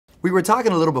We were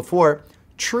talking a little before.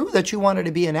 True that you wanted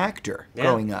to be an actor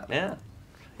growing up. Yeah.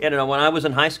 Yeah, you know, when I was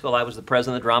in high school, I was the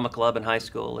president of the drama club in high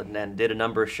school and did a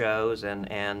number of shows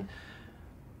and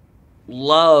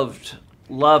loved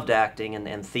acting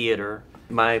and theater.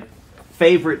 My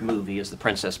favorite movie is The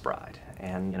Princess Bride.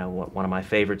 And, you know, one of my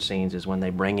favorite scenes is when they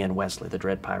bring in Wesley, the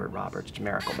Dread Pirate Roberts, to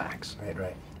Miracle Max.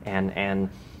 Right. And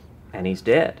he's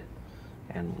dead.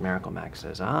 And Miracle Max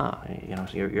says, you know,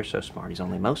 you're so smart, he's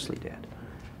only mostly dead.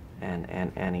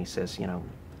 And he says, you know,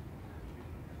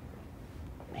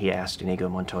 he asked Inigo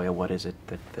Montoya, what is it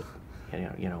that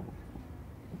you know,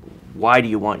 why do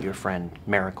you want your friend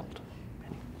miracled?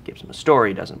 And he gives him a story,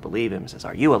 he doesn't believe him, he says,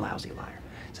 are you a lousy liar?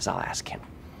 He says, I'll ask him.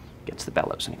 Gets the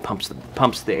bellows and he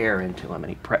pumps the air into him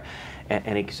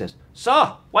and he says,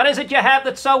 so, what is it you have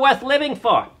that's so worth living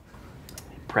for?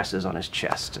 He presses on his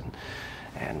chest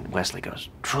and Wesley goes,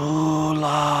 true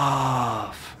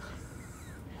love.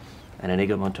 And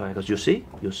Inigo Montoya goes, you see?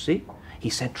 He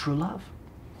said true love.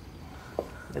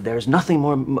 There's nothing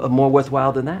more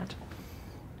worthwhile than that.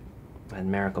 And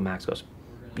Miracle Max goes,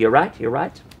 you're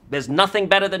right. There's nothing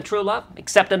better than true love,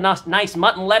 except a nice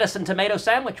mutton, lettuce, and tomato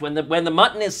sandwich when the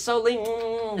mutton is so lean,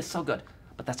 it's so good.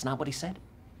 But that's not what he said.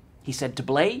 He said to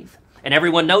blathe. And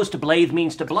everyone knows to blathe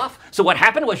means to bluff. So what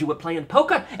happened was you were playing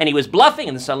poker, and he was bluffing,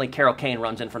 and then suddenly Carol Kane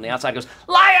runs in from the outside and goes,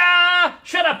 liar!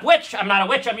 Shut up, witch! I'm not a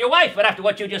witch, I'm your wife. But after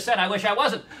what you just said, I wish I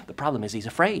wasn't. The problem is he's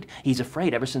afraid. He's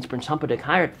afraid. Ever since Prince Humperdinck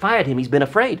fired him, he's been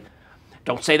afraid.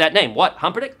 Don't say that name. What?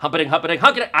 Humperdinck? Humperdinck.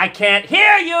 I can't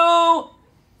hear you!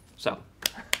 So...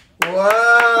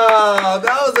 Wow,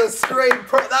 that was a straight.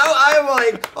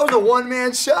 That was a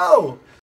one-man show.